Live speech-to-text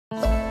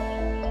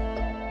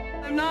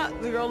I'm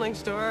not the girl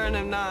next door, and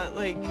I'm not,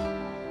 like,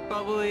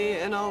 bubbly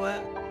and all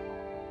that.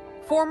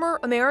 Former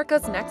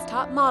America's Next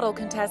Top Model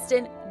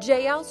contestant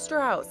Jael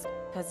Strauss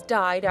has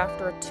died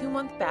after a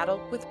 2-month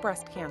battle with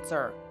breast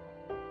cancer.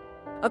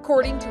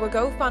 According to a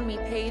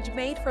GoFundMe page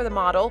made for the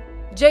model,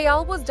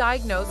 Jael was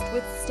diagnosed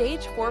with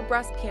stage 4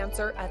 breast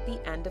cancer at the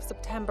end of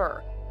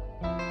September.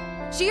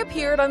 She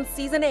appeared on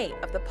season 8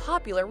 of the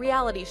popular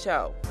reality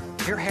show.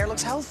 Your hair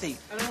looks healthy.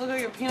 I don't look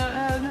like a peanut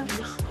head.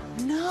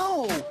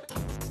 No.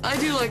 I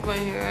do like my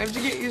hair. I have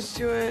to get used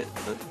to it.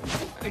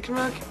 I can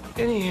rock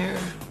any hair.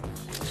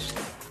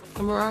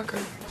 I'm a rocker.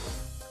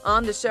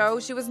 On the show,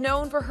 she was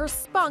known for her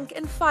spunk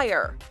and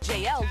fire.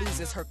 Jael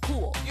loses her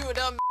cool. You a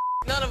dumb.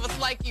 None of us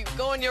like you.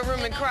 Go in your room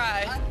and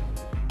cry.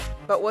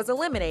 But was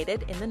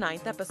eliminated in the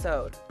 9th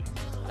episode.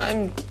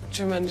 I'm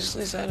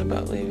tremendously sad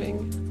about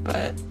leaving,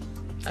 but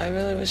I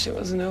really wish it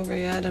wasn't over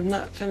yet. I'm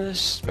not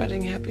finished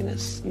spreading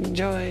happiness and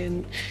joy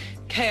and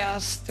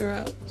chaos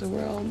throughout the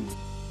world.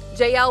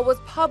 Jael was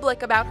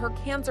public about her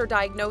cancer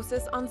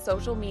diagnosis on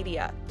social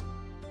media,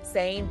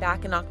 saying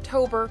back in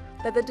October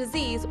that the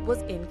disease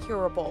was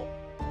incurable.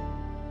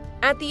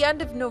 At the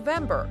end of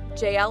November,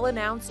 Jael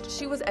announced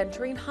she was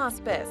entering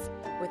hospice,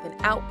 with an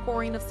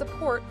outpouring of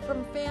support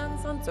from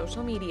fans on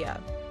social media.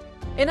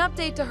 An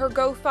update to her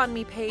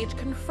GoFundMe page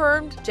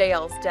confirmed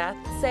Jael's death,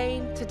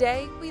 saying,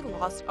 "Today we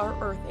lost our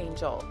Earth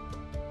Angel."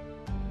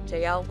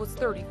 Jael was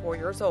 34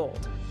 years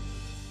old.